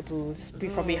grabbing my boobs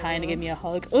from behind to give me a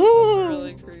hug. Ooh. That's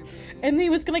really creepy. And he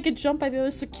was gonna get jumped by the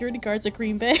other security guards at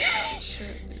Green Bay.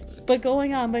 But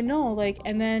going on, but no, like,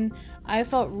 and then I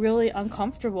felt really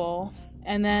uncomfortable.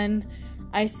 And then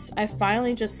I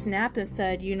finally just snapped and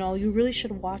said, you know, you really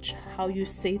should watch how you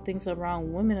say things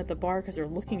around women at the bar because they're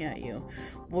looking at you.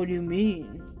 What do you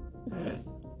mean?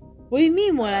 What do you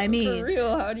mean what I mean? For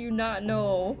real, how do you not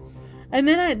know? And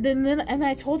then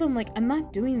I told him, like, I'm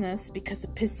not doing this because to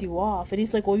piss you off. And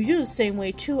he's like, well, you do the same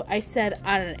way too. I said,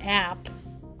 on an app,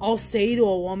 I'll say to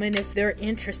a woman if they're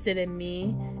interested in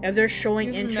me, if they're showing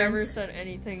interest. You've never said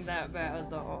anything that bad,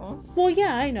 though. Well,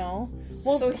 yeah, I know.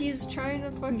 Well, so he's trying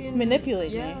to fucking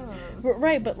manipulate me.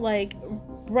 Right, but like,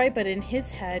 but in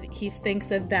his head, he thinks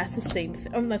that that's the same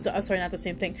thing. Sorry, not the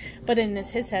same thing. But in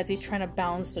his head, he's trying to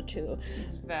balance the two.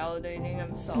 Validating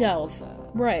himself. Yeah, with that.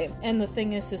 Right. And the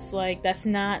thing is, just like, that's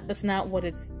not what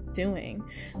it's doing.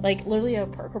 Like, literally, a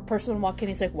person would walk in,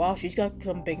 he's like, wow, she's got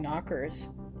some big knockers.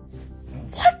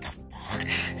 What the fuck?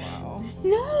 Wow.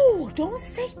 No, don't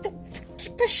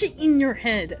keep that shit in your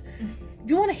head. If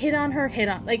you want to hit on her, hit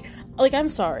on. Like, I'm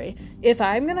sorry. If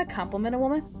I'm gonna compliment a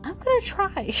woman, I'm gonna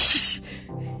try.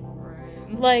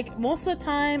 Right. Like, most of the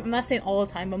time, I'm not saying all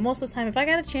the time, but most of the time, if I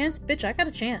got a chance, bitch, I got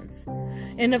a chance.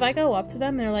 And if I go up to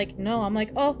them and they're like, no, I'm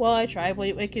like, oh, well, I tried.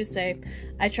 What can you say?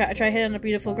 I try to hit on a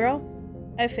beautiful girl.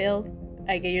 I failed.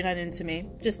 I get you're not into me.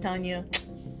 Just telling you,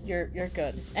 you're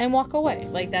good. And walk away.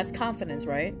 Like, that's confidence,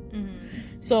 right?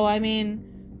 Mm-hmm. So, I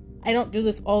mean, I don't do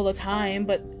this all the time,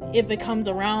 but if it comes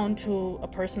around to a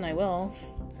person, I will.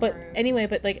 But anyway,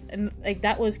 but like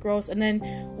that was gross. And then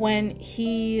when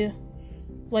he,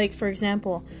 like, for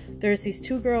example, there's these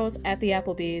two girls at the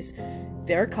Applebee's,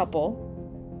 they're a couple,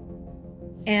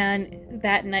 and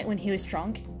that night when he was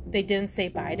drunk, they didn't say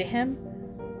bye to him.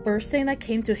 First thing that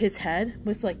came to his head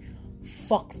was like,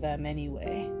 fuck them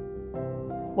anyway.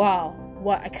 Wow,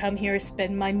 what, I come here to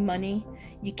spend my money?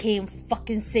 You can't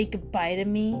fucking say goodbye to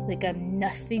me like I'm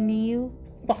nothing to you?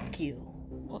 Fuck you.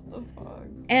 What the fuck?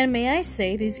 And may I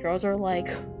say, these girls are like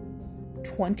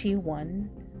 21,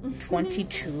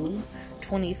 22,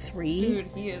 23. Dude,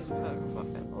 he is a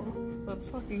pedophile. That's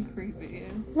fucking creepy.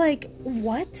 Like,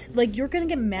 what? Like, you're gonna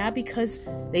get mad because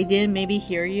they didn't maybe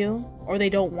hear you? Or they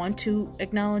don't want to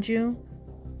acknowledge you?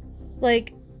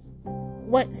 Like,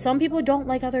 what? Some people don't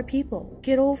like other people.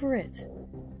 Get over it.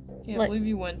 Can't believe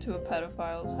you went to a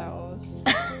pedophile's house.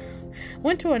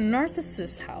 Went to a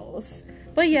narcissist's house.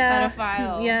 But yeah.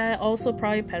 Pedophile. Yeah, also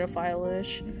probably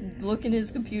pedophile-ish. Look in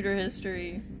his computer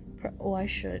history. Oh, I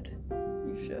should.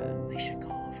 You should. We should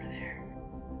go over there.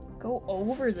 Go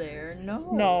over there?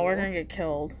 No. No, we're gonna get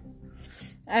killed.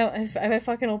 If I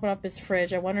fucking open up his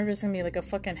fridge, I wonder if there's gonna be like a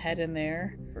fucking head in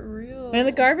there. For real. Man,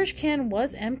 the garbage can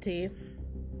was empty.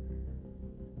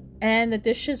 And the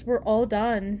dishes were all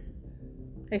done.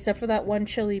 Except for that one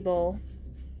chili bowl.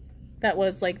 That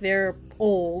was like, they're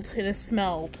old and it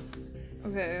smelled.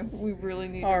 Okay, we really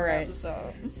need to wrap this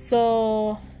up.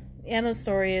 So, the end of the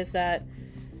story is that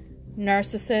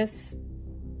narcissists,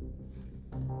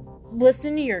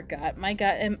 listen to your gut. My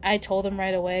gut, and I told him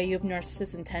right away, you have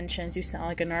narcissist intentions, you sound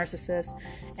like a narcissist.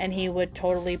 And he would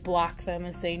totally block them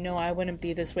and say, no, I wouldn't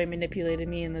be this way, manipulated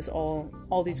me in this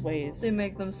all these ways. They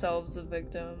make themselves the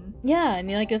victim. Yeah, and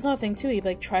like, that's another thing too, he'd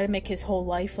like try to make his whole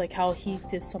life like how he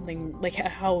did something, like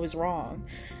how it was wrong.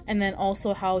 And then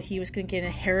also how he was gonna get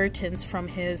inheritance from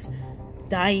his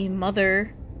dying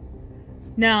mother.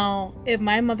 Now, if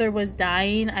my mother was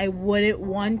dying, I wouldn't,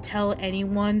 one, tell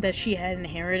anyone that she had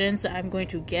inheritance that I'm going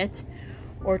to get.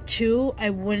 Or two, I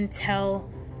wouldn't tell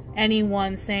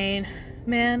anyone saying,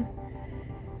 man,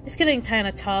 it's getting kind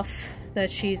of tough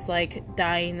that she's, like,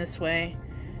 dying this way.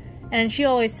 And she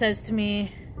always says to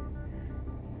me,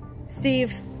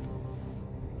 Steve,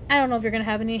 I don't know if you're going to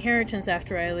have any inheritance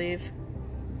after I leave.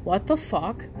 What the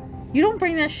fuck? You don't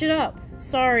bring that shit up.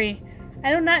 Sorry.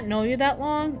 I do not know you that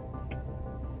long.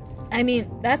 I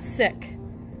mean, that's sick.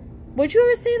 Would you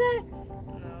ever say that?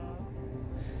 No.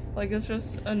 Like, it's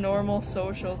just a normal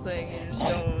social thing. You just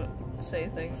don't say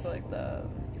things like that.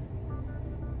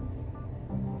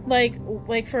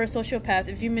 Like for a sociopath,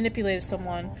 if you manipulated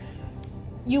someone,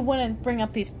 you wouldn't bring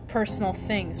up these personal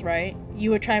things, right? You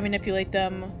would try and manipulate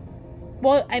them.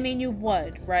 Well, I mean, you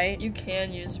would, right? You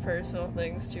can use personal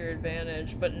things to your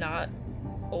advantage, but not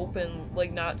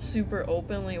not super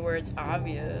openly where it's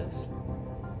obvious.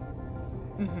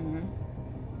 Mm-hmm.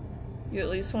 You at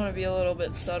least want to be a little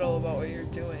bit subtle about what you're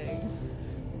doing.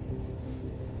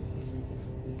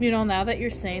 You know, now that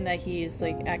you're saying that he's,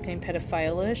 like, acting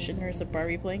pedophile-ish and there's a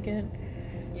Barbie blanket,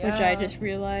 which I just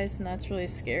realized, and that's really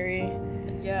scary.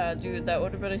 Yeah, dude, that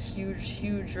would have been a huge,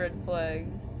 huge red flag.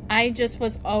 I just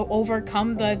was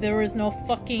overcome that there was no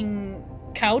fucking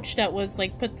couch that was,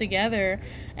 like, put together,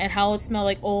 and how it smelled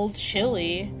like old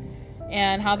chili.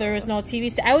 And how there was no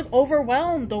TV I was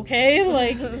overwhelmed, okay?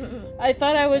 Like, I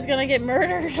thought I was gonna get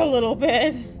murdered a little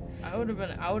bit. I would have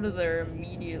been out of there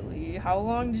immediately. How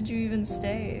long did you even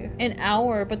stay? An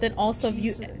hour, but then also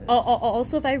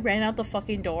if I ran out the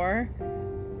fucking door.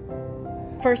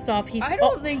 First off, I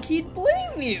don't think he'd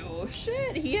blame you.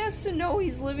 Shit, he has to know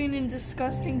he's living in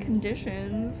disgusting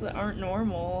conditions that aren't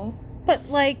normal. But,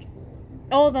 like,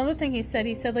 another thing he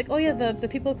said, like, oh yeah, the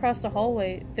people across the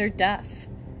hallway, they're deaf.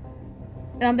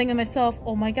 And I'm thinking to myself,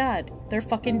 oh my god, they're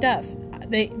fucking deaf.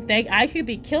 I could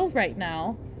be killed right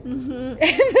now. Mm-hmm.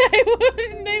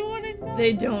 And they wouldn't know.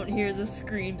 They don't hear the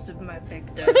screams of my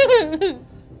victims.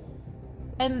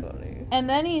 That's funny. And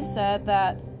then he said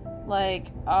that,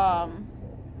 like, the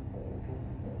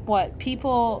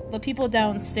people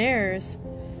downstairs,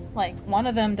 like, one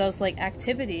of them does, like,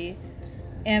 activity.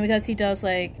 And because he does,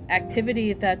 like,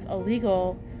 activity that's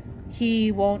illegal,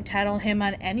 he won't tattle him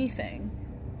on anything.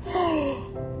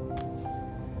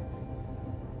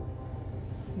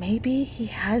 Maybe he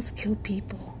has killed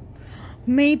people.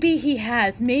 Maybe he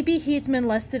has. Maybe he's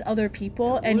molested other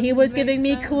people and he was giving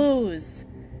me clues.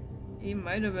 He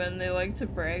might have been. They like to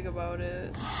brag about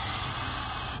it.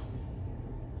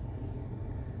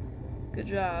 Good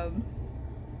job.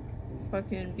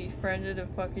 Fucking befriended a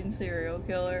fucking serial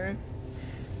killer.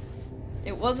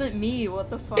 It wasn't me. What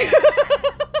the fuck?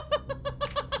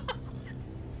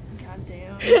 God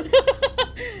damn.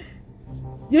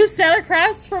 You sat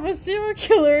across from a serial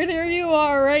killer, and here you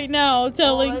are right now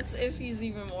telling... Well, that's if he's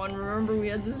even one. Remember, we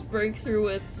had this breakthrough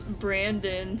with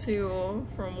Brandon, too,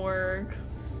 from work.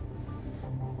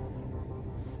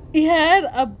 He had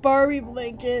a Barbie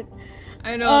blanket.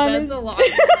 I know, that's a lot more.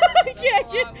 That's a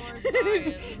lot more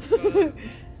science,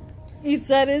 but... He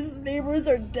said his neighbors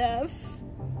are deaf.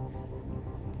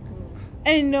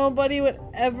 And nobody would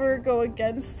ever go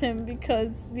against him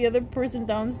because the other person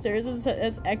downstairs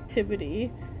has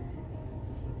activity.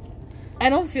 I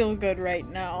don't feel good right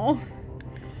now.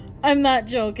 I'm not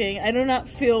joking. I do not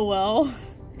feel well.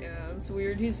 Yeah, it's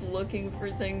weird. He's looking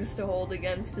for things to hold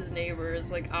against his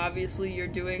neighbors. Like, obviously you're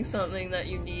doing something that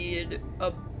you need a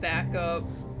backup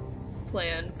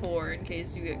plan for in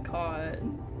case you get caught.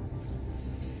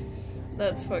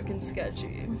 That's fucking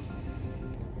sketchy.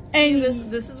 And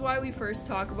this is why we first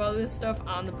talk about this stuff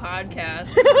on the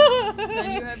podcast.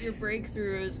 Then you have your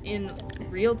breakthroughs in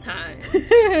real time.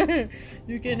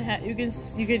 you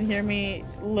can hear me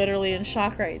literally in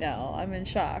shock right now. I'm in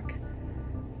shock.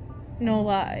 No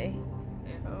lie.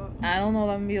 I don't know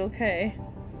if I'm gonna be okay.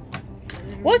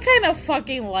 What kind of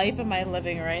fucking life am I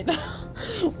living right now?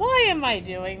 Why am I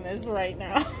doing this right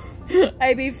now?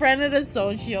 I befriended a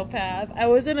sociopath. I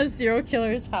was in a serial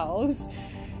killer's house.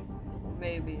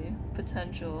 Maybe.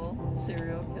 Potential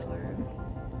serial killer.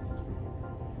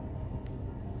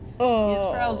 Oh,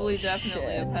 he's probably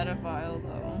definitely shit. a pedophile,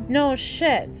 though. No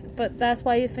shit, but that's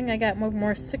why you think I got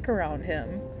more sick around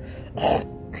him.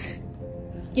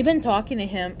 You've been talking to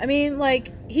him. I mean,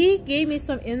 like, he gave me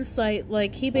some insight.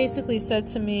 Like, he basically said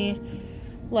to me,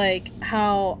 like,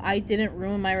 how I didn't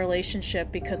ruin my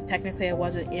relationship because technically I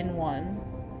wasn't in one.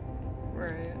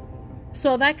 Right.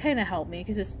 So that kind of helped me,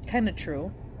 because it's kind of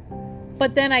true.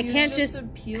 But then I can't just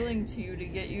appealing to you to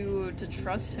get you to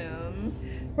trust him.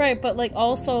 Right, but, like,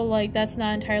 also, like, that's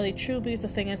not entirely true, because the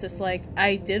thing is, it's like,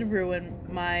 I did ruin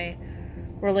my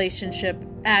relationship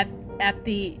at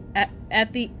the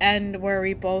end where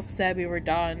we both said we were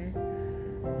done.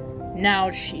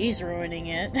 Now she's ruining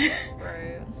it.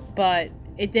 Right. But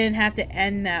it didn't have to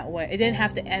end that way. It didn't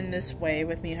have to end this way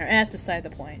with me and her. And that's beside the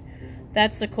point.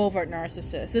 That's the covert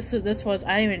narcissist. This was,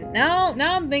 I don't even, now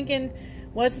I'm thinking,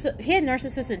 he had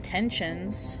narcissist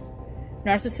intentions,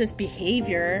 narcissist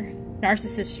behavior,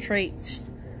 narcissist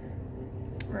traits.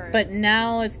 Right. But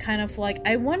now it's kind of like,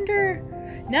 I wonder,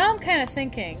 now I'm kind of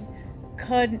thinking,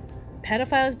 could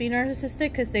pedophiles be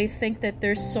narcissistic because they think that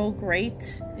they're so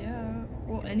great? Yeah,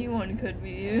 well, anyone could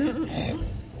be.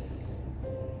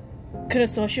 Could a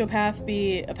sociopath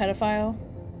be a pedophile?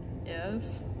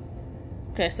 Yes.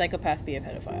 Could a psychopath be a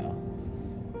pedophile?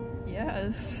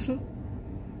 Yes.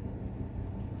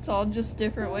 It's all just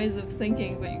different ways of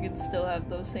thinking, but you can still have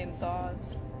those same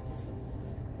thoughts.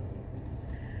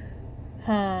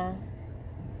 Huh.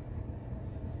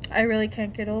 I really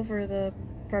can't get over the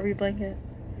Barbie blanket.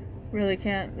 Really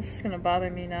can't. This is gonna bother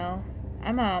me now.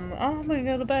 I'm gonna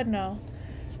go to bed now.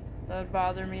 That would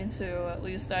bother me too. At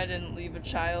least I didn't leave a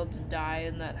child to die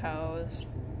in that house.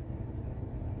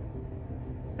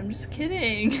 I'm just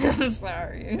kidding. I'm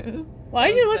sorry.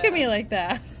 Why'd you look at me like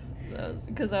that? That was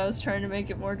because I was trying to make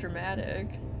it more dramatic.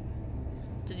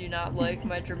 Did you not like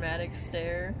my dramatic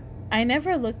stare? I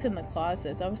never looked in the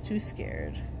closets. I was too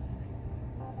scared.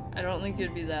 I don't think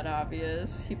it'd be that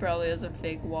obvious. He probably has a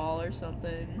fake wall or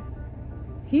something.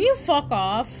 Can you fuck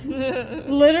off?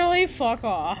 Literally fuck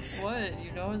off. What?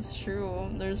 You know it's true.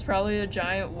 There's probably a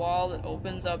giant wall that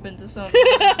opens up into something.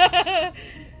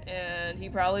 And he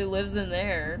probably lives in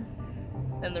there.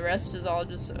 And the rest is all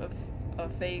just a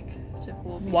fake to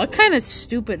fool people. What kind of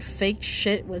stupid fake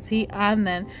shit was he on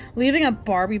then? Leaving a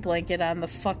Barbie blanket on the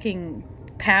fucking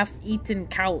half-eaten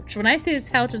couch. When I say this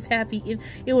couch was half-eaten,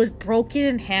 it was broken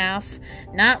in half,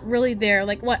 not really there.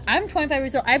 Like, what? I'm 25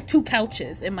 years old. I have 2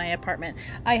 couches in my apartment.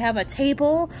 I have a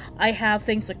table. I have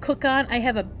things to cook on. I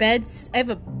have a bed. I have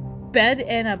a bed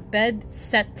and a bed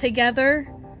set together.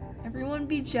 Everyone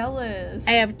be jealous.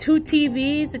 I have 2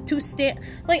 TVs, 2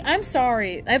 like, I'm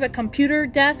sorry. I have a computer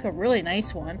desk, a really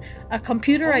nice one. A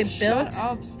computer I built. Shut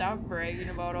up. Stop bragging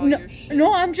about all your shit.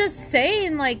 No, I'm just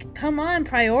saying, like, come on,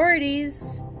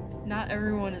 priorities. Not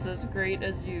everyone is as great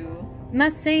as you. I'm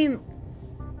not saying,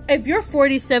 if you're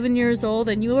 47 years old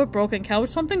and you have a broken couch,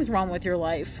 something's wrong with your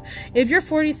life. If you're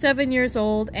 47 years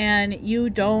old and you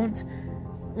don't,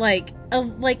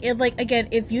 again,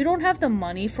 if you don't have the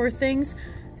money for things,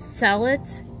 sell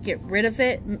it, get rid of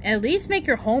it, at least make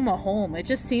your home a home. It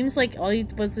just seems like all you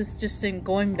was is just in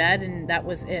going bed and that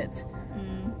was it.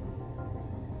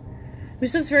 It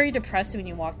was just very depressing when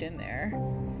you walked in there.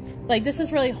 Like, this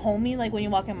is really homey. Like, when you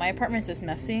walk in my apartment, it's just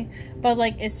messy. But,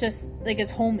 like, it's just, like,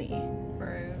 it's homey.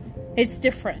 Right. It's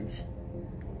different.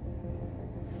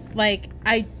 Like,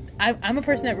 I'm a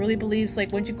person that really believes,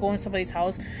 like, once you go in somebody's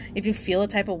house, if you feel a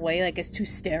type of way, like, it's too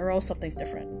sterile, something's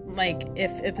different. Like,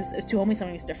 if it's too homey,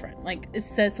 something's different. Like, it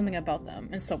says something about them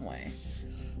in some way.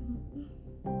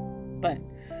 But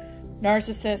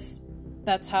narcissist,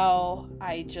 that's how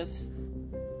I just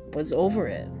was over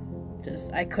it.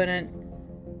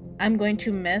 I I'm going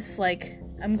to miss like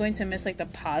the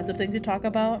positive things to talk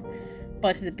about,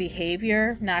 but the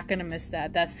behavior, not gonna miss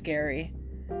that. That's scary.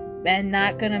 And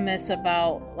not gonna miss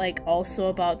about like also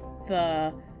about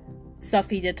the stuff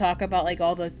he did talk about, like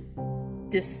all the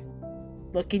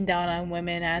looking down on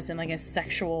women as in like a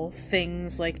sexual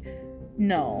things. Like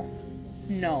no,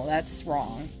 that's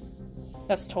wrong.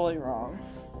 That's totally wrong.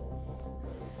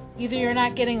 Either you're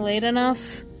not getting laid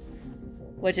enough,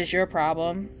 which is your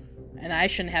problem, and I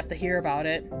shouldn't have to hear about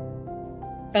it,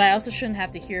 but I also shouldn't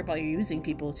have to hear about you using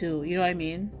people too, you know what I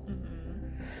mean?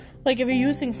 Mm-hmm. Like if you're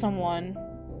using someone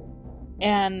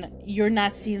and you're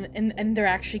not seeing and they're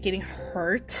actually getting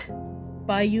hurt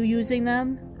by you using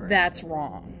them, right. That's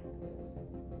wrong.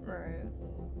 Right.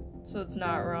 So it's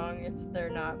not wrong if they're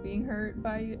not being hurt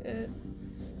by it?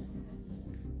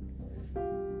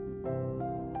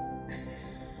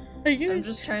 I'm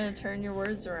just trying to turn your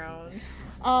words around.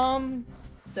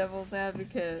 Devil's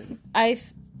advocate.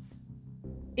 If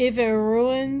it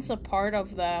ruins a part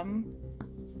of them,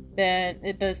 then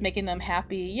it's making them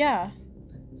happy, yeah.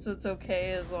 So it's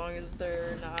okay as long as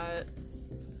they're not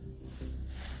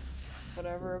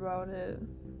whatever about it.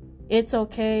 It's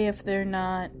okay if they're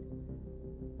not.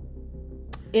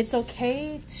 It's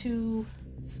okay to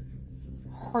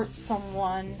hurt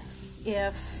someone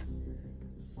if.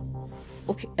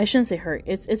 Okay, I shouldn't say hurt.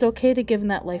 It's okay to give them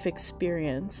that life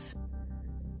experience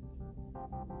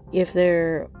if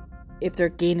they're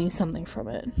gaining something from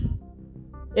it.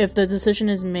 If the decision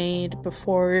is made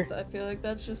before. I feel like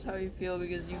that's just how you feel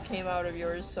because you came out of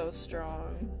yours so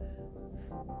strong.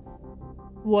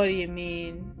 What do you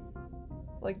mean?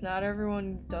 Like, not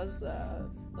everyone does that.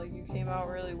 Like, you came out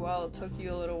really well. It took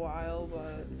you a little while,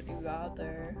 but you got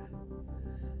there.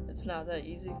 It's not that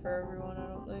easy for everyone, I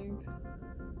don't think.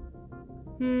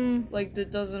 Like,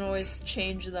 that doesn't always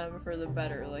change them for the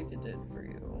better like it did for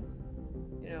you.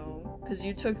 You know? Because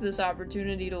you took this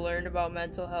opportunity to learn about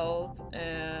mental health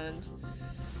and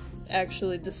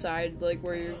actually decide, like,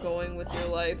 where you're going with your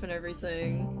life and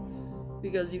everything.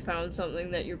 Because you found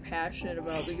something that you're passionate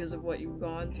about because of what you've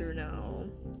gone through now.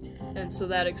 And so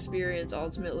that experience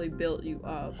ultimately built you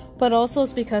up. But also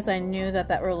it's because I knew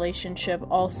that relationship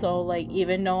also, like,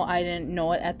 even though I didn't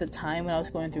know it at the time when I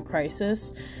was going through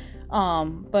crisis,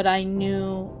 but I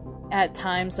knew at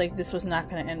times, like, this was not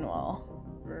going to end well.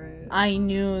 Right. I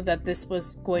knew that this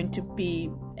was going to be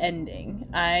ending.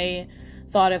 I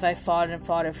thought if I fought, if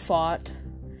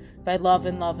I love,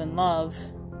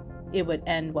 it would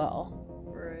end well.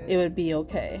 It would be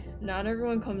okay. Not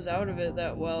everyone comes out of it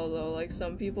that well, though. Like,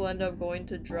 some people end up going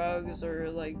to drugs or,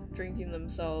 like, drinking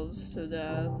themselves to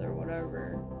death or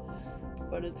whatever.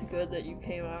 But it's good that you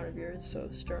came out of yours so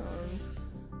strong.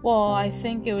 Well, I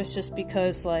think it was just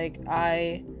because, like,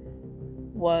 I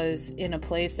was in a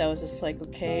place that was just like,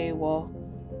 okay, well,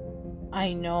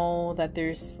 I know that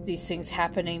there's these things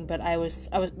happening, but I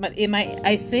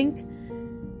think...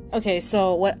 Okay,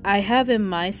 so what I have in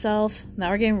myself, now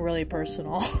we're getting really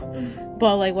personal,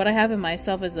 but, like, what I have in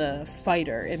myself is a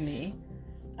fighter in me.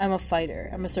 I'm a fighter.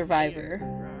 I'm a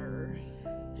survivor.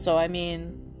 So, I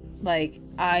mean, like,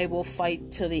 I will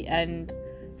fight till the end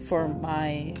for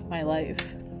my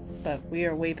life. But we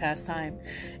are way past time.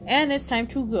 And it's time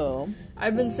to go.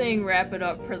 I've been saying wrap it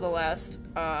up for the last,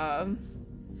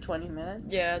 20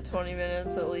 minutes? Yeah, 20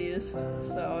 minutes at least.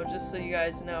 So, just so you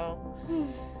guys know.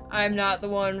 I'm not the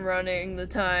one running the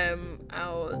time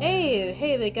out.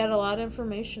 Hey, they got a lot of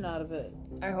information out of it.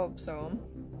 I hope so.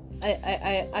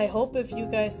 I hope if you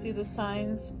guys see the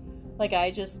signs, like I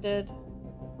just did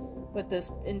with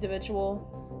this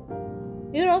individual,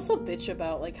 you'd also bitch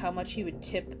about, like, how much he would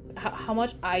tip, how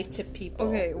much I tip people.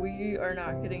 Okay, we are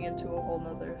not getting into a whole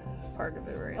nother part of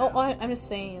it right now. Oh, I'm just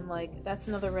saying, like, that's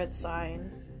another red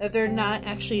sign. If they're not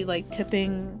actually, like,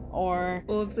 tipping or...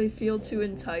 Well, if they feel too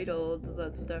entitled,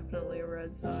 that's definitely a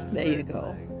red sign. There you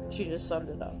go. She just summed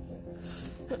it up.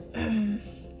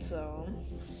 So...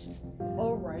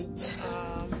 Alright.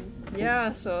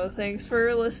 Yeah, so thanks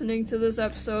for listening to this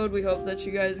episode. We hope that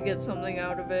you guys get something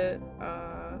out of it.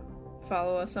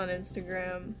 Follow us on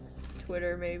Instagram,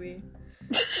 Twitter, maybe.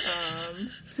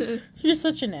 You're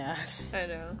such an ass. I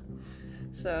know.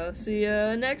 So, see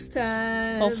ya next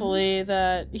time. Hopefully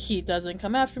that he doesn't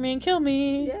come after me and kill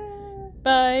me. Yeah.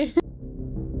 Bye.